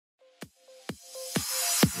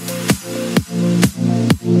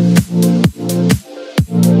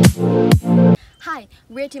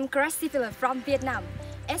we're Team Coresiphilia from Vietnam.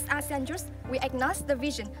 As ASEAN youth, we acknowledge the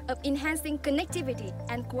vision of enhancing connectivity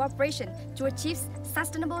and cooperation to achieve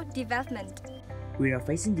sustainable development. We are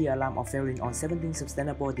facing the alarm of failing on 17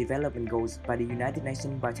 Sustainable Development Goals by the United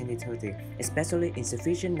Nations by 2030, especially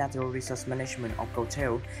insufficient natural resource management of Goal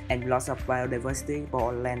 12 and loss of biodiversity both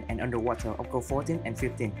on land and underwater of Goal 14 and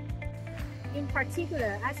 15. In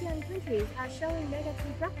particular, ASEAN countries are showing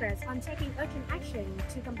negative progress on taking urgent action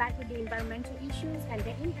to combat the environmental issues and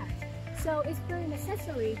their impact. So it's very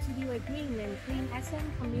necessary to build a green and clean ASEAN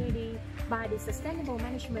community by the sustainable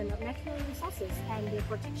management of natural resources and the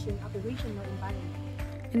protection of the regional environment.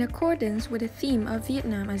 In accordance with the theme of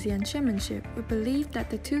Vietnam ASEAN chairmanship, we believe that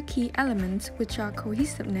the two key elements, which are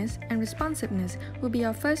cohesiveness and responsiveness, will be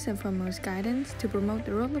our first and foremost guidance to promote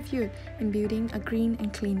the role of youth in building a green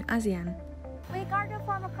and clean ASEAN. We gather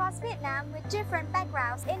from across Vietnam with different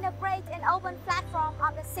backgrounds in a great and open platform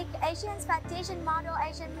of the 6th Asian Strategic Model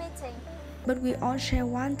Asian Meeting. But we all share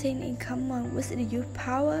one thing in common with the youth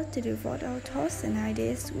power to devote our thoughts and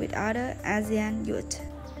ideas with other ASEAN youth.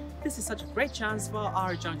 This is such a great chance for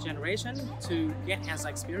our young generation to get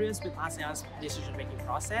hands-on experience with ASEAN's decision-making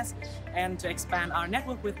process and to expand our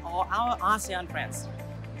network with all our ASEAN friends.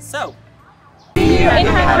 So, see you in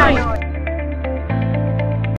Hanoi!